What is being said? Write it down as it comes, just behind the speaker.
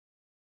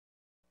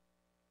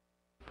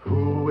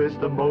Who is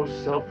the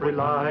most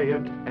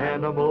self-reliant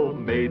animal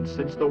made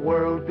since the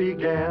world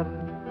began?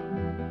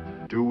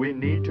 Do we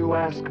need to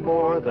ask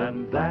more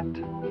than that?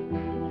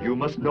 You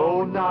must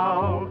know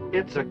now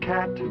it's a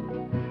cat,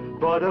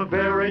 but a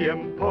very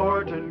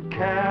important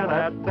cat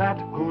at that,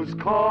 who's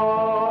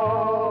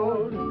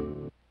called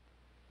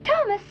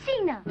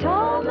Thomasina.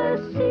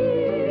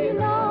 Thomasina,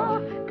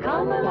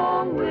 come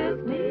along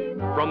with me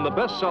now. From the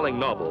best-selling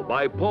novel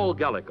by Paul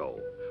Gallico,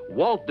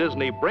 Walt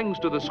Disney brings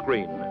to the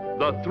screen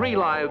The 3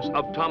 Lives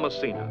of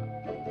Thomasina,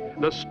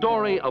 the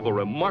story of a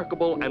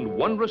remarkable and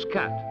wondrous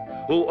cat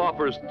who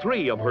offers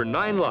 3 of her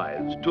 9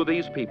 lives to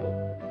these people.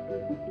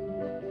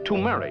 To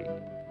Mary,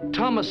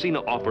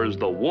 Thomasina offers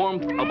the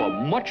warmth of a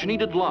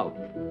much-needed love.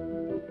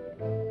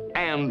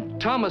 And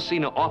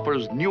Thomasina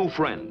offers new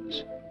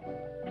friends.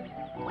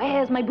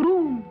 Where's my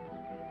broom?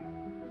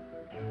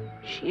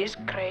 She is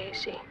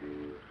crazy.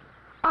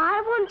 I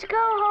want to go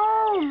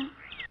home.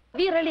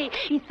 Wearily,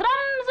 he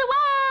thrums away.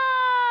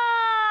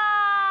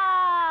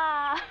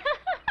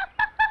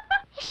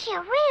 Is she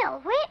a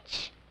real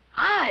witch?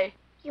 Aye.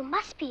 You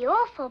must be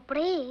awful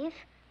brave.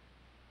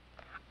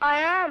 I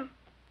am.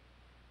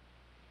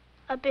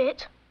 A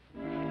bit.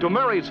 To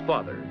Mary's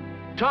father,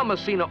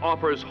 Thomasina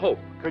offers hope.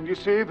 Can you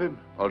save him?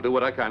 I'll do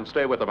what I can.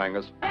 Stay with him,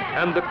 Angus.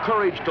 And the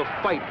courage to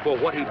fight for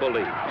what he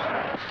believes.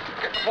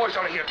 Get the boys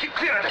out of here. Keep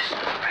clear of this.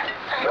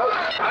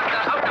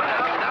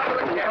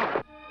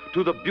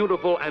 To the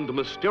beautiful and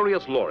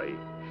mysterious Laurie,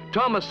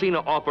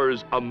 Thomasina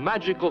offers a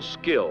magical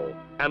skill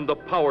and the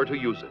power to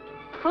use it.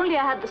 If only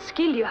I had the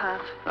skill you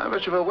have. How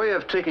much of a way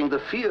of taking the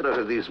fear out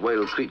of these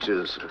wild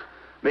creatures,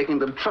 making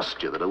them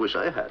trust you, that I wish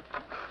I had.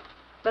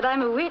 But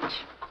I'm a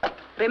witch.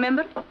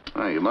 Remember?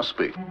 Ah, you must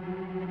be.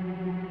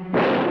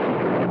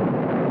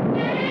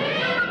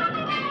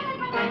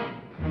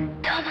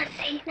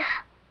 Thomasina.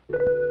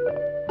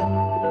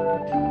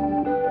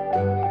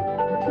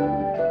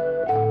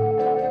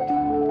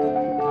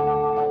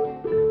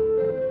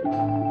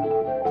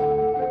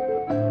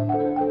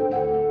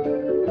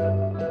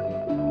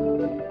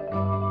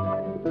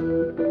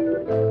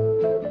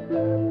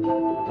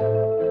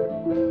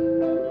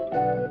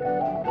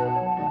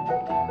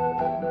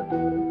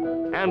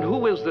 And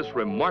who is this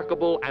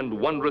remarkable and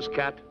wondrous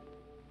cat?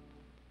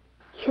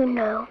 You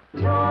know.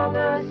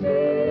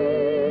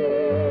 Thomasina.